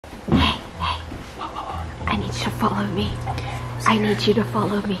Hey, hey. I need you to follow me. I need you to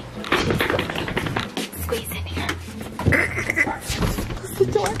follow me. Squeeze in here. Close the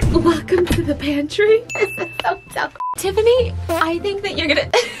door. Welcome to the pantry. This is so dumb. Tiffany, I think that you're gonna...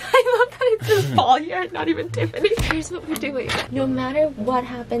 I love that it's gonna fall here, not even Tiffany. Here's what we're doing. No matter what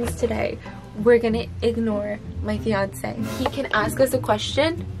happens today, we're gonna ignore my fiance. He can ask us a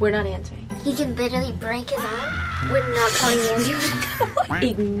question, we're not answering. He can literally break his arm. We're not calling the ambulance.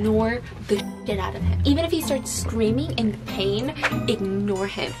 Ignore the shit out of him. Even if he starts screaming in pain, ignore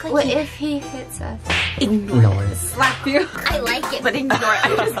him. What if he hits us? Ignore him. Slap you. I like it. But ignore it.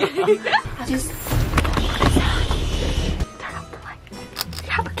 I'm just kidding. Just turn off the light.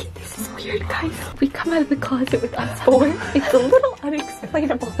 Yeah, okay, this is weird, guys. We come out of the closet with us four. It's a little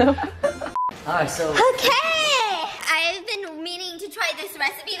unexplainable though. Alright, so... Okay! I've been meaning to try this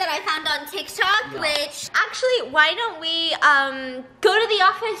recipe that I found on TikTok, which... Actually, why don't we, go to the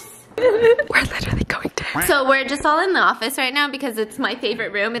office? We're literally going to. So we're just all in the office right now because it's my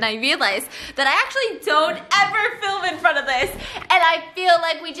favorite room, and I realized that I actually don't ever film in front of this, and I feel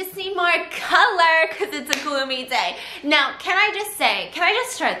like we just need more color because it's a gloomy day. Now, can I just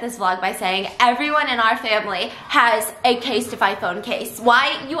start this vlog by saying everyone in our family has a Casetify phone case.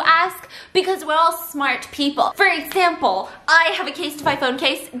 Why, you ask? Because we're all smart people. For example, I have a Casetify phone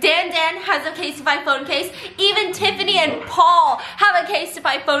case, Dan has a Casetify phone case, even Tiffany and Paul have a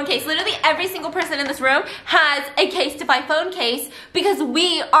Casetify phone case. Literally every single person in this room has a Casetify phone case because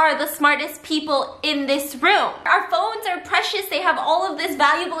we are the smartest people in this room. Our phones are precious. They have all of this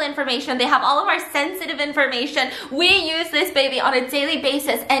valuable information. They have all of our sensitive information. We use this baby on a daily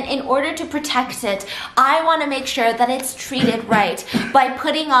basis, and in order to protect it, I want to make sure that it's treated right by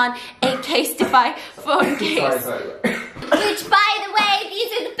putting on a Casetify phone case. Which, by the way,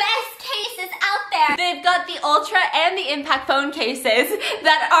 these are the best cases out there. They've got the Ultra and the Impact phone cases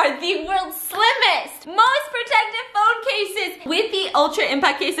that are the world's slimmest, most protective phone cases. With the Ultra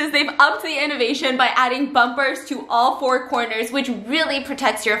Impact cases, they've upped the innovation by adding bumpers to all four corners, which really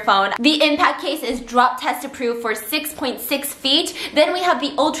protects your phone. The Impact case is drop test approved for 6.6 feet. Then we have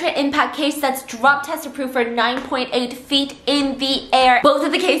the Ultra Impact case that's drop test approved for 9.8 feet in the air. Both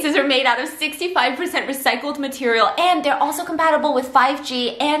of the cases are made out of 65% recycled material, and they're also compatible with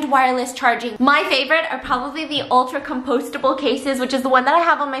 5G and wireless charging. My favorite are probably the Ultra compostable cases, which is the one that I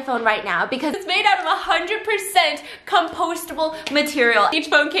have on my phone right now because it's made out of 100% compostable material. Each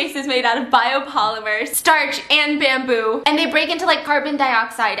phone case is made out of biopolymers, starch, and bamboo, and they break into like carbon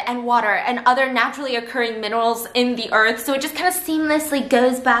dioxide and water and other naturally occurring minerals in the earth, so it just kind of seamlessly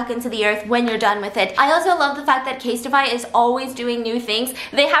goes back into the earth when you're done with it. I also love the fact that Casetify is always doing new things.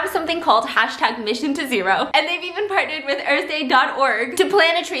 They have something called #Mission2Zero, and they've even partnered with earthday.org to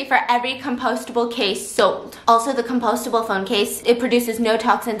plant a tree for every compostable case sold. Also, the compostable phone case, it produces no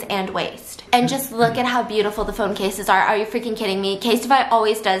toxins and waste. And just look at how beautiful the phone cases are. Are you freaking kidding me? Casetify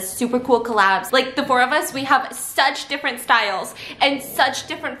always does super cool collabs. Like the four of us, we have such different styles and such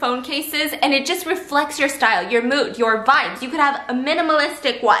different phone cases, and it just reflects your style, your mood, your vibes. You could have a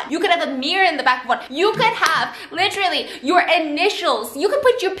minimalistic one. You could have a mirror in the back of one. You could have literally your initials. You could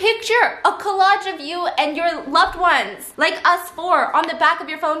put your picture, a collage of you and your loved ones, like us four, on the back of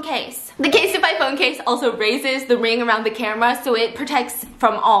your phone case. The Casetify phone case also raises the ring around the camera so it protects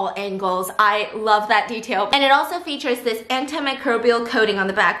from all angles. I love that detail. And it also features this antimicrobial coating on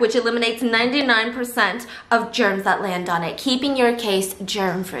the back, which eliminates 99% of germs that land on it, keeping your case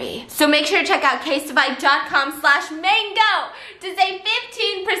germ-free. So make sure to check out casetify.com/mango to save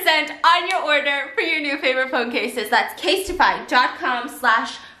 15% on your order for your new favorite phone cases. That's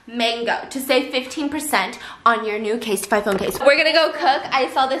casetify.com/mango to save 15% on your new Casetify phone case. We're gonna go cook. I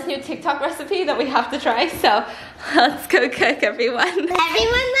saw this new TikTok recipe that we have to try, so let's go cook, everyone. Everyone,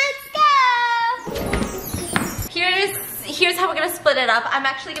 let's go! Here's how we're gonna split it up. I'm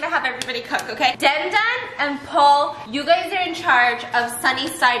actually gonna have everybody cook, okay? Den and Paul, you guys are in charge of sunny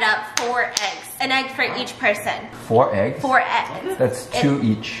side up 4 eggs. An egg for each person. 4 eggs? 4 eggs. That's 2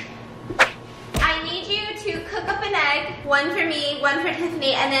 each. I need you to cook up an egg. 1 for me, 1 for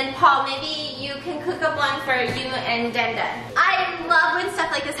Tiffany, and then Paul, maybe you can cook up 1 for you and Den. I love when stuff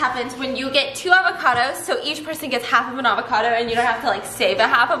like this happens, when you get 2 avocados, so each person gets half of an avocado and you don't have to like save a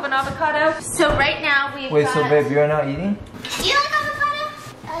half of an avocado. So right now we've Wait, got... so babe, you're not eating? Do you like avocado?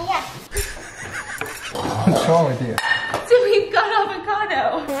 Oh yeah. What's wrong with you? So we've got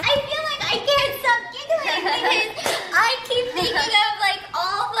avocado. I feel like I can't stop giggling because I keep thinking of like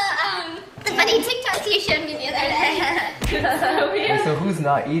all the funny TikToks you showed me the other day. So weird. Wait, so who's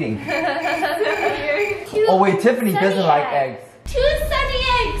not eating? So weird. Oh wait, Tiffany doesn't like eggs. 2 sunny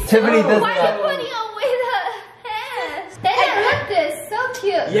eggs. Tiffany doesn't Why are like you putting away the eggs? Look this, so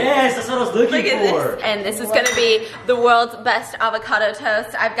cute. Yes, that's what I was looking Look at for. this. And this is gonna be the world's best avocado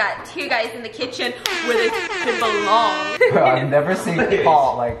toast. I've got two guys in the kitchen where they belong. Bro, I've never seen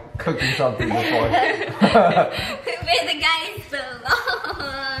Paul like cooking something before. Where the guys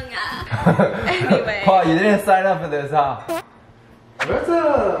belong. Anyway. Paul, you didn't sign up for this, huh? Where's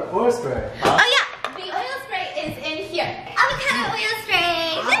the oil spray? Oh yeah, the oil spray is in here. Avocado oil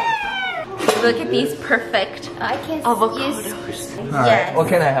spray. Woo! Look at these perfect I can avocados. Alright, Yes. what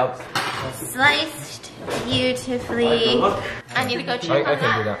can I help? Sliced beautifully. I need to go check I on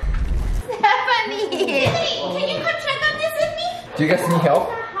can do that. that. Stephanie, can you come check on this with me? Do you guys need help?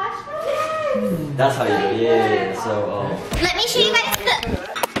 That's how you do it. Yeah, so, Let me show you guys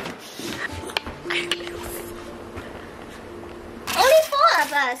the. Only 4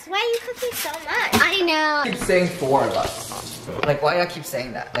 of us. Why are you cooking so much? I know. Keep saying 4 of us. Like, why do I keep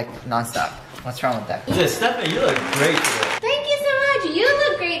saying that? Like, non-stop. What's wrong with that? yeah, Stephanie, you look great today. Thank you so much. You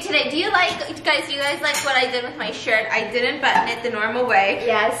look great today. Do you guys like what I did with my shirt? I didn't button it the normal way.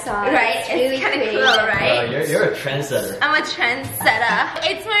 Yeah, I saw it. Right? It's kind of cool, right? You're a trendsetter. I'm a trendsetter.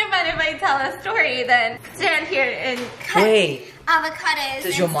 It's more fun if I tell a story than stand here and Wait. Avocados.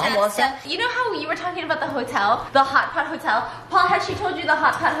 Does your and mom stuff, want so- some? you know how you were talking about the hotel, the hot pot hotel? Paul, has she told you the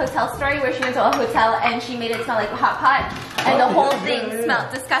hot pot hotel story where she went to a hotel and she made it smell like a hot pot and the whole thing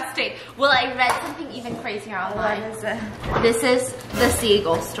smelled disgusting? Well, I read something even crazier online. This is the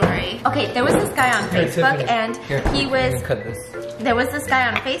seagull story. Okay, there was this guy on Facebook and he was cut this. there was this guy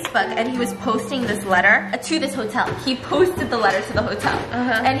on Facebook and he was posting this letter to this hotel. He posted the letter to the hotel.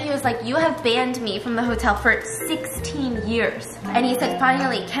 And he was like, you have banned me from the hotel for 16 years. And he said,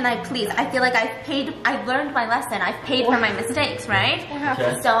 finally, can I please? I feel like I've learned my lesson. I've paid for my mistakes, right?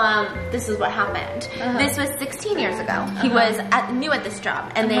 Okay. So this is what happened. This was 16 years ago. He was new at this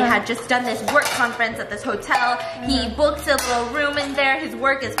job and they had just done this work conference at this hotel. He booked a little room in there. His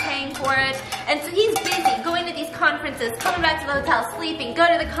work is paying for it. And so he's busy going to these conferences, coming back to the hotel, sleeping, go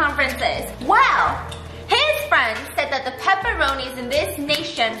to the conferences. Wow! His friend said that the pepperonis in this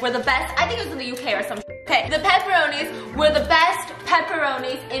nation were the best. I think it was in the UK or something. Okay, the pepperonis were the best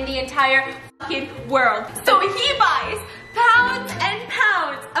pepperonis in the entire fucking world. So he buys pounds and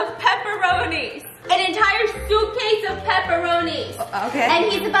pounds of pepperonis. An entire suitcase of pepperonis. Okay.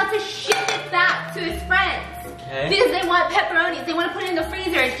 And he's about to ship it back to his friends. Okay. Because they want pepperonis. They want to put it in the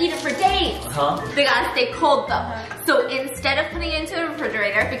freezer and eat it for days. They gotta stay cold though. So instead of putting it into the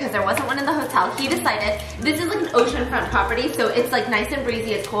refrigerator, because there wasn't one in the hotel, he decided, this is like an oceanfront property, so it's like nice and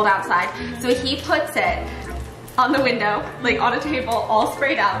breezy, it's cold outside. So he puts it on the window, like on a table, all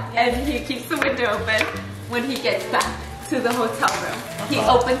sprayed out, and he keeps the window open when he gets back to the hotel room. He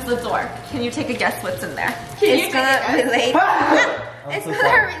opens the door. Can you take a guess what's in there? It's gonna relate. It's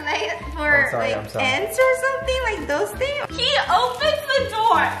gonna relate for I'm sorry. ants or something, like those things. He opens the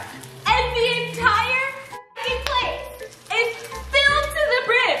door, and the entire place is filled to the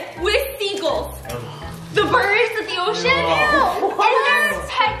brim with seagulls. The birds of the ocean, and they're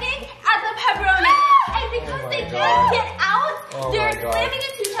pecking at the pepperoni. And because they can't get out, they're slamming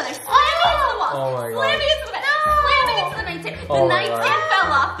into each other, slamming into the wall, Oh my God. slamming into the bed, slamming into the nightstand. The Oh my nightstand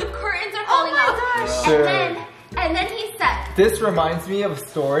fell off, the curtains are falling off, Sure. and then he said, This reminds me of a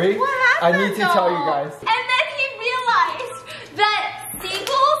story. what I happened need to tell you though? guys. And then he realized that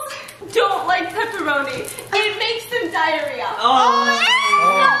seagulls don't like pepperoni. It makes them diarrhea. Oh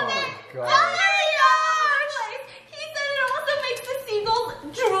my God. He said it also makes the seagulls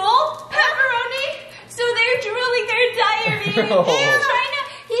drool pepperoni, so they're drooling their diarrhea. Oh.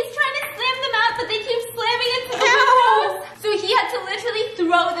 He's trying to slam them out, but they keep slamming into the windows. So he had to literally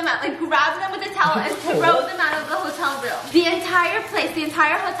throw them out, like grab them with a towel and throw them out of the hotel room. The entire place, the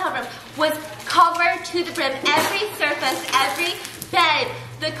entire hotel room was covered to the brim. Every surface, every bed,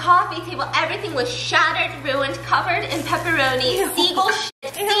 the coffee table, everything was shattered, ruined, covered in pepperoni, seagull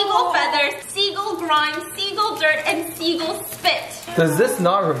shit, seagull feathers, seagull grime, seagull dirt, and seagull spit. Does this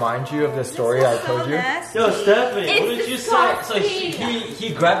not remind you of the story I told you? Yo, Stephanie, It's what did you say? So disgusting. he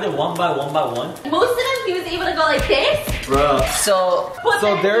grabbed it one by one by one? Most of them, he was able to go like this. Bro. So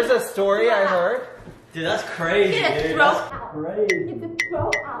then there's he a story I heard. Dude, that's crazy, He had to dude. throw That's out. crazy. He had to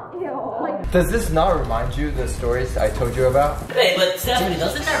throw out. Like, Does this not remind you of the stories I told you about? Hey, but Stephanie,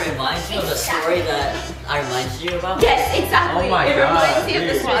 doesn't that remand you of the story that I reminded you about? yes, exactly. Oh my it reminds God, you of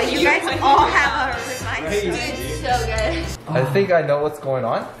the dude. story. You guys all have a reminder. Crazy, dude. So good. I think I know what's going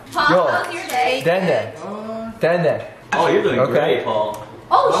on. Paul, how's your day? Dende. Oh, you're doing Okay. great, Paul.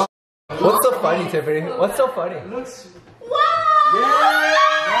 Oh, What's so funny, Tiffany? What's so funny? Looks. wow!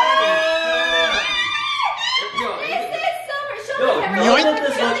 Yo, This is summer. Show Yo, the camera. yo, Show the look at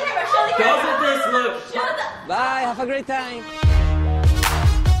this, camera. look. Show the camera. Girls at this, look. Show the. Bye, have a great time.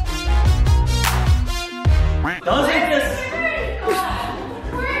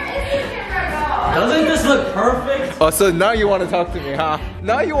 Oh, so now you want to talk to me, huh?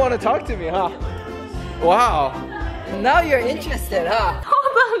 Now you want to talk to me, huh? Wow. Now you're interested, huh?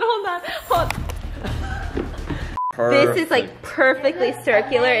 Hold on. This is like perfectly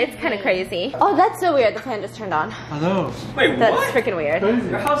circular. It's kind of crazy. Oh, that's so weird. The fan just turned on. I know. Wait, That's what? freaking weird.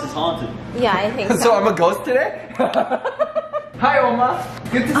 Your house is haunted. Yeah, I think so. So I'm a ghost today? Hi, Oma.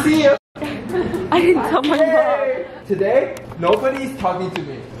 Good to see you. I didn't tell my mom. Yay. Today, nobody's talking to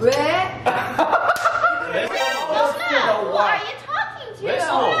me. Who are you talking to? Where's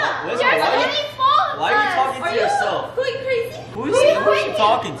Why are you talking to yourself? Going crazy? Who is you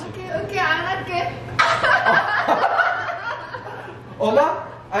talking to? Okay, I'm not good. Oma,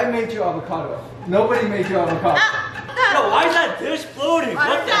 I made you avocado. Nobody made you avocado. Yo, why is that dish floating?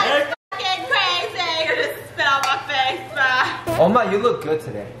 What the heck? Fucking crazy. You're gonna spit on my face, bruh. Oma, you look good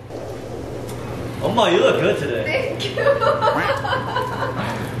today. Oma, you look good today. Thank you.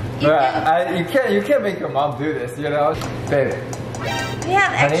 You can't make your mom do this, you know? Baby. We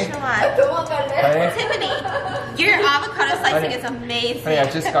have Honey? extra one. Honey? Tiffany, your avocado slicing is amazing. Honey, I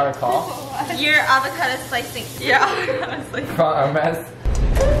just got a call Your avocado slicing. from a mess.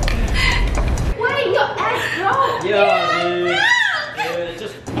 Wait, your ex broke. Yo, dude. Dude,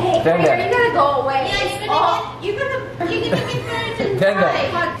 just. Then You gotta go away. You're gonna get virgin. Then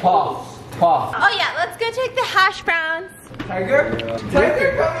pause. Oh yeah, let's go check the hash browns. Tiger? Tiger,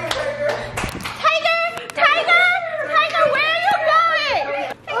 come here, Tiger. Tiger, where are you going?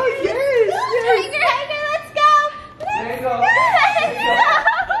 Oh, yes. Tiger, let's go. There you go.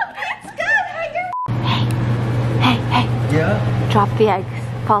 Let's go, Tiger. Hey. Yeah? Drop the eggs.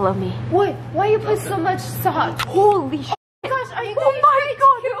 Follow me. Wait, why you put so much salt? Holy shit. Gosh, are you Oh my god.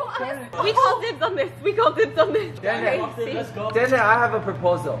 We called dibs on this. Let's go. Dana, I have a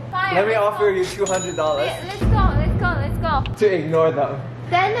proposal. Fine, Let me let's offer you $200 Let's go. to ignore them.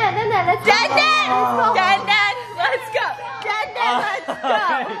 Then, let's go. Let's go.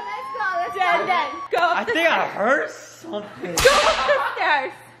 Go I think I heard something. Go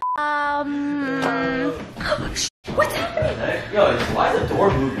upstairs. What's happening? Yo, why is the door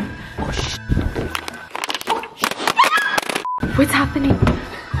moving? What's happening?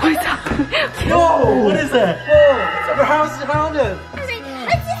 Yo, what is that? Your house is haunted.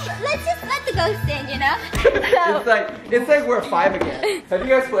 Let's just let the ghost in, you know? It's like we're 5 again. Have you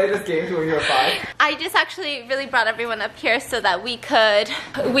guys played this game when you were 5? I just actually really brought everyone up here so that we could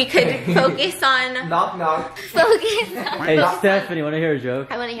focus on Knock knock. Focus. Hey, Stephanie, want to hear a joke?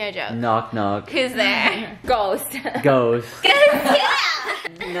 I want to hear a joke. Knock, knock. Who's there? Ghost. Ghost. Yeah.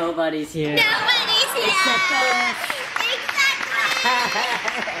 Nobody's here. Nobody's here.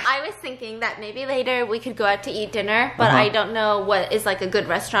 I was thinking that maybe later we could go out to eat dinner, but I don't know what is like a good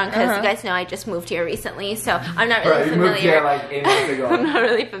restaurant because you guys know I just moved here recently, so I'm not really You familiar. moved here like 8 months ago. I'm not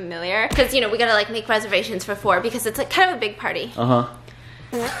really familiar because we gotta like make reservations for 4 because it's like kind of a big party. Well,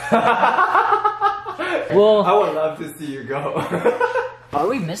 I would love to see you go. are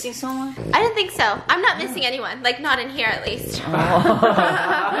we missing someone? I don't think so. I'm not missing anyone, like not in here at least.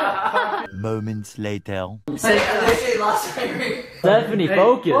 Moments later. Stephanie,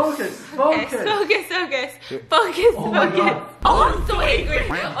 focus. Focus. Oh, I'm so angry.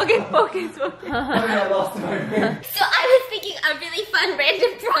 Okay, focus. I lost my ring. So I was thinking a really fun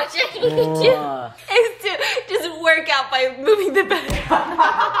random project we could do is to just work out by moving the bed.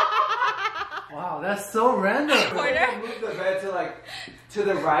 Wow, that's so random. Move the bed to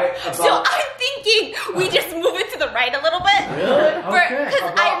the right. So I'm thinking we just move it to the right a little bit. Really?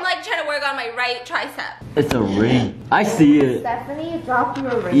 Because I'm like trying to work on my right tricep. It's a ring. I see it. Stephanie, drop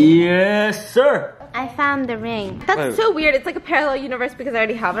your ring. Yes, sir. I found the ring. That's so weird. It's like a parallel universe because I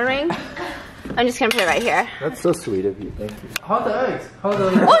already have a ring. I'm just gonna put it right here. That's so sweet of you. Thank you. How the eggs? Oh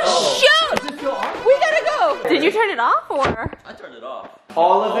shoot! We gotta go. Did you turn it off or? I turned it off.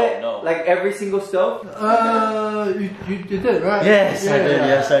 All of it? No. Like every single stove? You did, right? Yes, I did.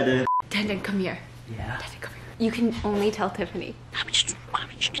 Yes, I did. Dandan, come here. Yeah. Dandan, come here. You can only tell Tiffany.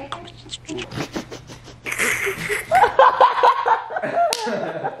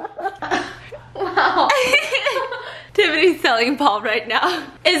 Wow. Tiffany's selling Paul right now.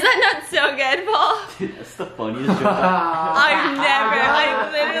 Is that not so good, Paul? Dude, that's the funniest joke. I've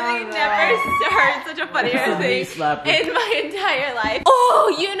literally never heard such a funnier thing in my entire life.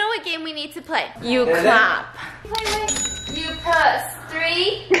 Oh, you know what game we need to play? You clap. Wait. You press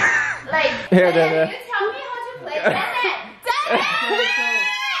 3. Like, Here, then Dana. you tell me how to play. Then.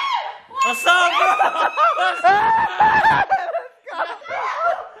 What's up, bro?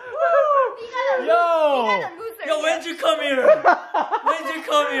 Yo, when'd you come here?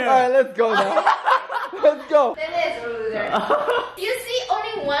 Alright, let's go now. Let's go. That is a loser. You see,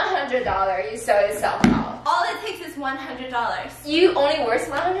 only $100 you sell yourself out. All it takes is is $100. You only worth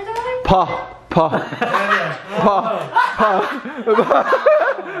 $100? Pa.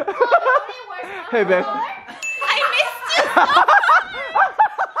 Hey, babe. I missed you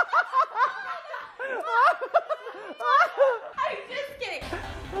so I'm just kidding.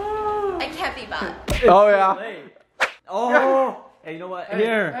 I can't be bought. Oh, yeah. Oh! Hey, you know what?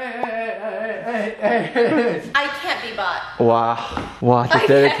 Here. I can't be bought. Wow. Wow, the I can't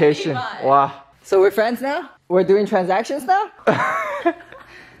dedication. be bought. Wow. So we're friends now? We're doing transactions now?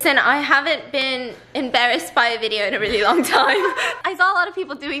 Listen, I haven't been embarrassed by a video in a really long time. I saw a lot of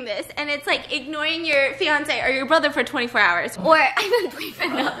people doing this, and it's like ignoring your fiance or your brother for 24 hours. Or I'm a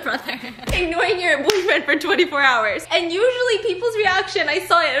boyfriend, not brother. Ignoring your boyfriend for 24 hours. And usually people's reaction, I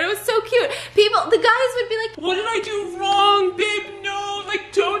saw it, and it was so cute. The guys would be like, what did I do wrong, babe? No,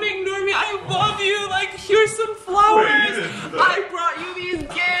 like, don't ignore me. I love you. Like, here's some flowers. I brought you these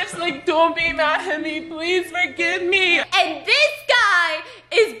gifts. Like, don't be mad at me. Please forgive me. And this guy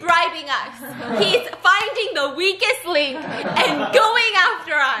is bribing us. He's finding the weakest link and going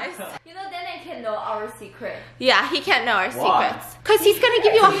after us. You know, then I can know our secret. Yeah, he can't know our secrets. Because he's gonna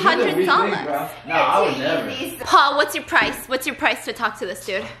give you $100. No, I would never. Paul, what's your price? What's your price to talk to this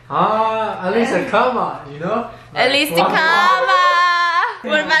dude? At least a comma, you know? At least a comma.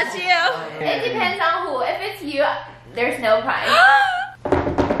 What about you? It depends on who. If it's you, there's no price.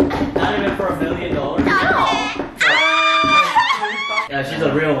 Not even for $1 million. No. Yeah, she's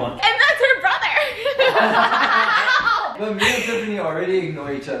a real one. And that's her brother. But me and Tiffany already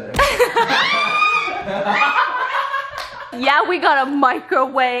ignore each other. Yeah, we got a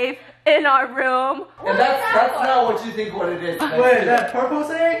microwave in our room. And that's not what you think what it is. Wait, that purple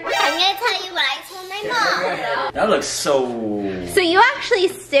thing? I'm gonna tell you what I told my mom. That looks so... So you actually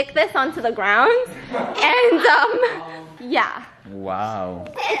stick this onto the ground, and yeah. Wow.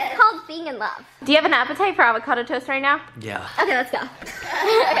 It's called being in love. Do you have an appetite for avocado toast right now? Yeah. Okay, let's go.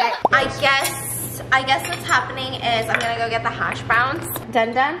 I guess what's happening is I'm gonna go get the hash browns.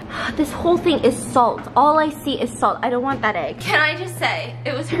 Done. This whole thing is salt. All I see is salt. I don't want that egg. Can I just say,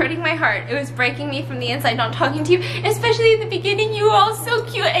 it was hurting my heart. It was breaking me from the inside not talking to you. Especially in the beginning, you were all so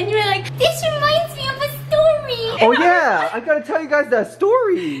cute and you were like, This reminds me of a story. Oh, yeah. I gotta tell you guys that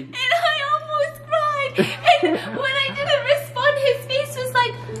story. and I almost cried. And when I didn't respond, his face was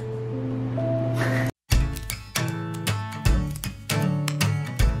like,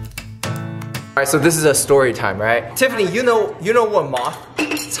 Alright, so this is a story time, right? Tiffany, you know what moth?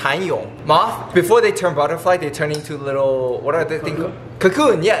 蚕蛹. Moth, before they turn butterfly, they turn into little, what are they thinking?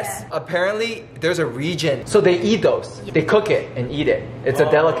 Cocoon, yes. Yeah. Apparently, there's a region, so they eat those. They cook it and eat it. It's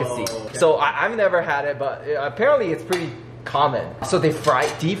a delicacy. Okay. So I've never had it, but apparently it's pretty common. So they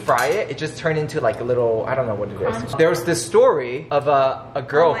deep fry it, it just turned into like a little, I don't know what it is. There's this story of a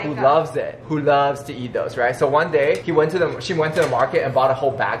girl who loves it, who loves to eat those, right? So one day, she went to the market and bought a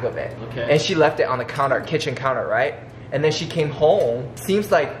whole bag of it. Okay. And she left it on the counter, kitchen counter, right? And then she came home,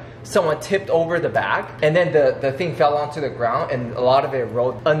 seems like someone tipped over the bag, and then the thing fell onto the ground, and a lot of it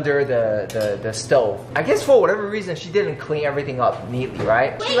rolled under the stove. I guess for whatever reason, she didn't clean everything up neatly,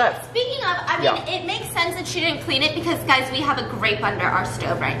 right? Wait, speaking of, I mean, it makes sense that she didn't clean it because, guys, we have a grape under our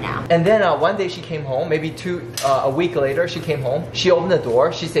stove right now. And then one day she came home, maybe a week later, she came home. She opened the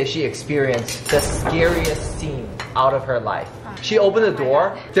door. She said she experienced the scariest scene out of her life. She opened the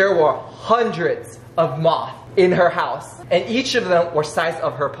door. There were hundreds of moths in her house, and each of them were size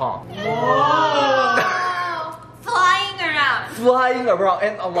of her palm. Whoa! Flying around,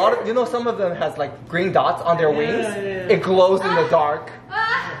 and a lot of, you know, some of them has like green dots on their wings. It glows in the dark.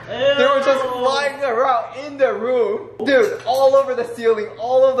 They were just flying around in the room. Dude, all over the ceiling,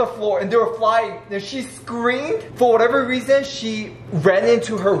 all over the floor, and they were flying. And she screamed. For whatever reason, she ran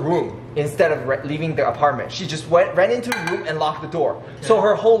into her room instead of leaving the apartment. She just ran into the room and locked the door. So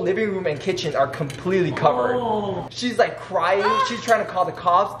her whole living room and kitchen are completely covered. She's like crying. She's trying to call the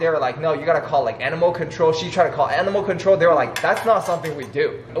cops. They were like, no, you gotta call like animal control. She's trying to call animal control. They were like, that's not something we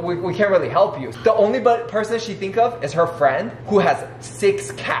do. We can't really help you. The only person she think of is her friend who has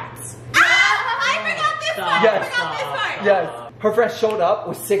 6 cats. I forgot this part. Yes. I forgot this part. Yes. Her friend showed up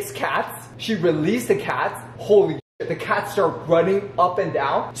with 6 cats. She released the cats. Holy shit. The cats start running up and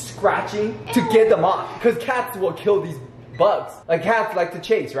down, scratching to get them off. Because cats will kill these bugs. Like cats like to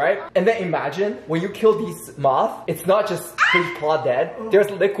chase, right? And then imagine when you kill these moths, it's not just his claw dead.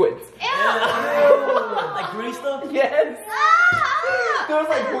 There's liquids. Like green stuff? Yes. There's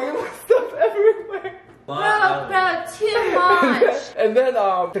like green stuff everywhere. Bro, too much. And then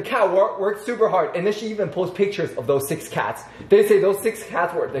the cat worked super hard, and then she even posts pictures of those 6 cats. They say those 6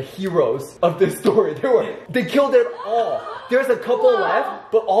 cats were the heroes of this story. They killed it all. There's a couple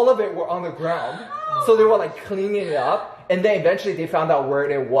left, but all of it were on the ground. So they were like cleaning it up, and then eventually they found out where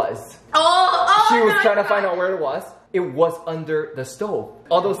it was. She was trying to find out where it was. It was under the stove.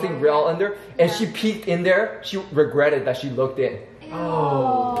 All those things were all under, and she peeked in there. She regretted that she looked in.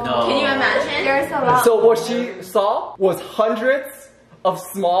 Oh. No. Can you imagine? There's a lot. So what she saw was hundreds of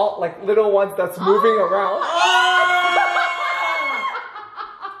small, like little ones that's moving around.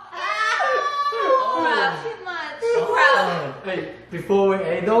 Hey, before we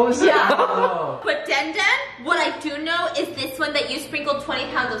ate those? Yeah. But Den, what I do know is this one that you sprinkled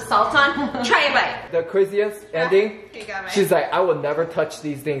 20 pounds of salt on. Try a bite. The craziest ending, she's like, I will never touch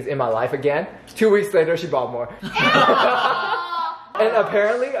these things in my life again. 2 weeks later, she bought more. And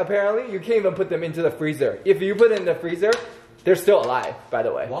apparently, you can't even put them into the freezer. If you put it in the freezer, they're still alive, by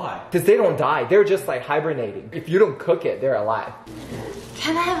the way. Why? Because they don't die. They're just like hibernating. If you don't cook it, they're alive.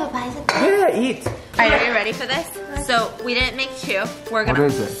 Can I have a bite of this? Yeah, eat. Alright, are you ready for this? So, we didn't make 2. We're gonna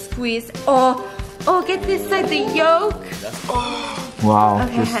What is it? squeeze. Oh, get this side, the yolk. Wow.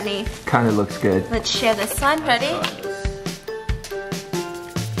 Okay, honey. Kind of looks good. Let's share this one. Ready?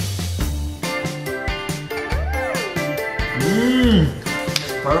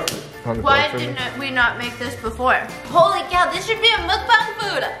 Perfect. Why didn't we not make this before? Holy cow, this should be a mukbang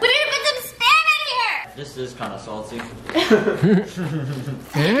food. We need to put some spam in here. This is kind of salty.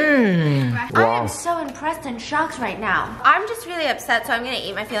 I am so impressed and shocked right now. I'm just really upset, so I'm gonna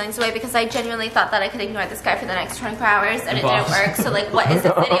eat my feelings away because I genuinely thought that I could ignore this guy for the next 24 hours and it didn't work. So like, what is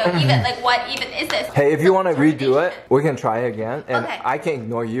this video even? Like, what even is this? Hey, if you want to redo it, we can try it again. And Okay. I can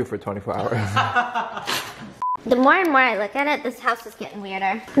ignore you for 24 hours. The more and more I look at it, this house is getting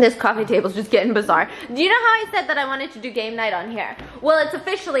weirder. This coffee table's just getting bizarre. Do you know how I said that I wanted to do game night on here? Well, it's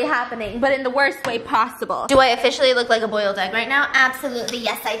officially happening, but in the worst way possible. Do I officially look like a boiled egg right now? Absolutely,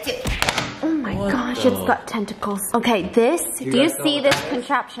 yes I do. Oh my gosh, it's got tentacles. Okay, this, do you see this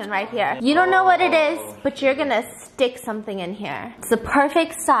contraption right here? You don't know what it is, but you're gonna stick something in here. It's the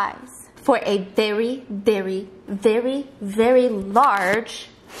perfect size for a very, very, very, very large,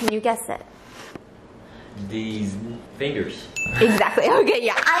 can you guess it? These fingers. Exactly, okay,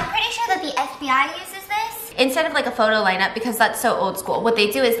 yeah. I'm pretty sure that the FBI uses this. Instead of like a photo lineup, because that's so old school, what they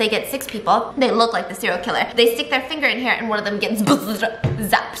do is they get 6 people, they look like the serial killer, they stick their finger in here and one of them gets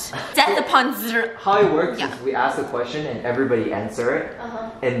zapped. Death upon zero. How it works is we ask a question and everybody answer it.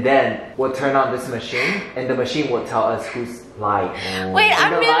 And then we'll turn on this machine and the machine will tell us who's lying. Wait,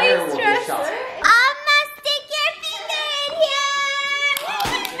 And I'm the liar really will get stressed. shot. I'm gonna stick your finger in here.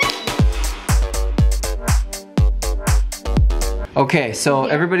 Okay, so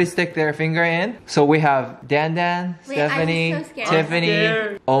everybody stick their finger in. So we have Dan, Wait, I'm Stephanie, so scared.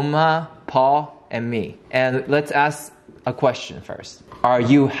 Tiffany, Oma, Paul, and me. And let's ask a question first. Are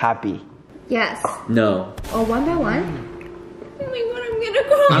you happy? Yes. No. Oh, one by one? Oh my god, I'm gonna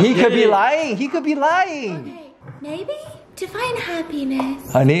cry. He could be lying. He could be lying. Okay, maybe define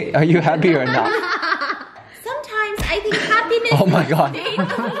happiness. Honey, are you happy or not? Sometimes I think happiness Oh my is god. a state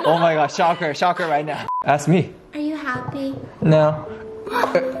of- Oh my god, shocker right now. Ask me. Are you happy? No.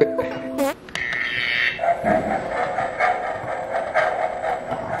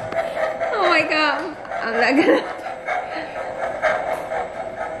 Oh my god. I'm not gonna.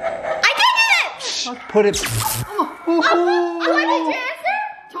 I did it! Put it. What did you answer?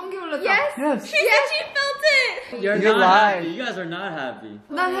 Yes. Yes. She said she felt it. You're You not lied. happy. You guys are not happy.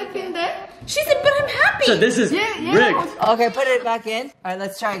 Not happy there? She said, but I'm happy. So this is rigged. Okay, put it back in. Alright,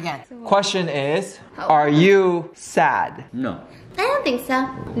 let's try again. Question is, are you sad? No. I don't think so.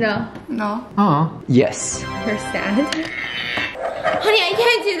 No. Yes. You're sad. Honey, I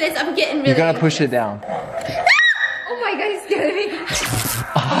can't do this. I'm getting really. You gotta push it down. Oh my god, he's scared me.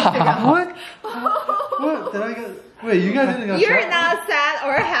 What? What? Did I get? Wait, you guys didn't go. You're not sad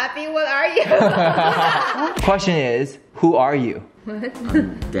or happy. What are you? Question is, who are you?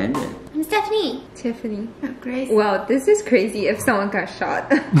 Damn it. I'm Stephanie. Tiffany. Grace. Wow, this is crazy if someone got shot.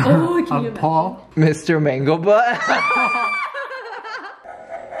 Oh, can you Paul. Mr. MissMangoButt?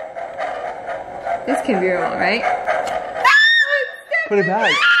 This can be wrong, right? Put it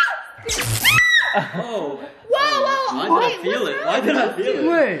back. Oh. Whoa, Why did I feel it? Why did I feel it?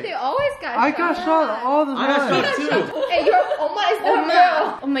 Wait, They always got I got shot all the I got time. shot too. Hey, you're Oma is the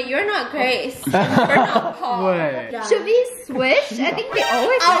girl. Oma, you're not Grace. You're not Paul. Wait. Should we switch? I think they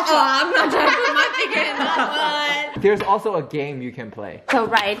always got shot. I'm not trying to put my finger in that one. There's also a game you can play. So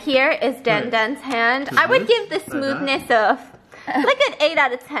right here is Dan's hand. I would give the smoothness of Like an 8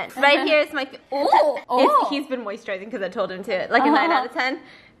 out of 10. Right here is my, he's been moisturizing because I told him to. Like a 9 out of 10.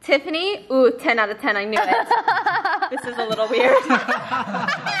 Tiffany, 10 out of 10, I knew it. This is a little weird.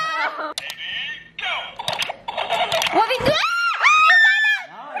 What we do?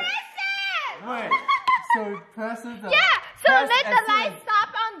 Wait, so press it. Yeah, so press let the as soon light as- stop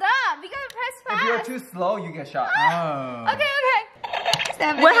on them. We gotta press If you're fast. too slow, you get shot. Oh. Okay.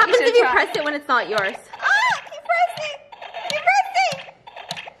 Stephanie, What happens should if you try. press it when it's not yours? Keep pressing.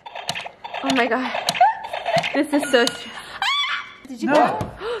 Oh my god. This is so strange. Did you No.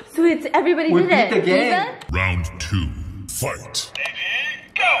 go? Sweet, everybody We did beat it. the game. Even? Round 2. Fight.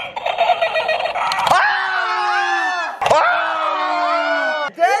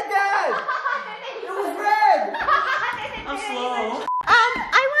 Dad! It was red! I'm slow.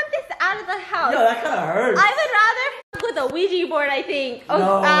 I want this out of the house. Yo, that kind of hurts. I would rather with a Ouija board, I think. Oh,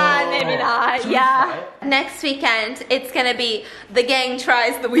 No. maybe not. Should we Yeah. try it? Next weekend, it's gonna be the gang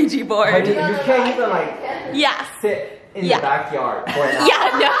tries the Ouija board. But you can't even like Yes. sit in Yeah. the backyard for an hour. Yeah,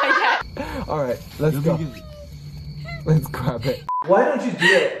 no, yeah. Alright, let's go. Let's grab it. Why don't you do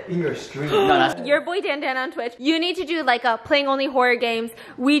it in your stream? No, that's. Your boy Dan Dan on Twitch. You need to do like a playing only horror games,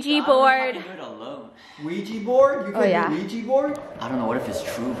 Ouija I don't know if I board. can do it alone. Ouija board? You can yeah. do Ouija board? I don't know what if it's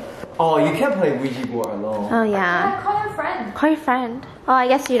true. Oh, you can't play Ouija board alone. Oh yeah. Call your friend. Call your friend. Oh, I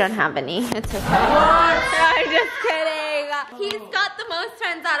guess you don't have any. It's okay. I'm just kidding. He's got the most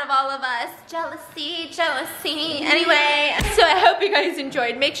friends out of all of us. Jealousy, jealousy. Anyway, so I hope you guys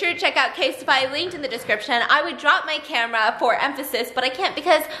enjoyed. Make sure to check out Casetify, linked in the description. I would drop my camera for emphasis, but I can't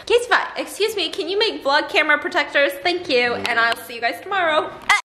because Casetify, excuse me, can you make vlog camera protectors? Thank you, and I'll see you guys tomorrow.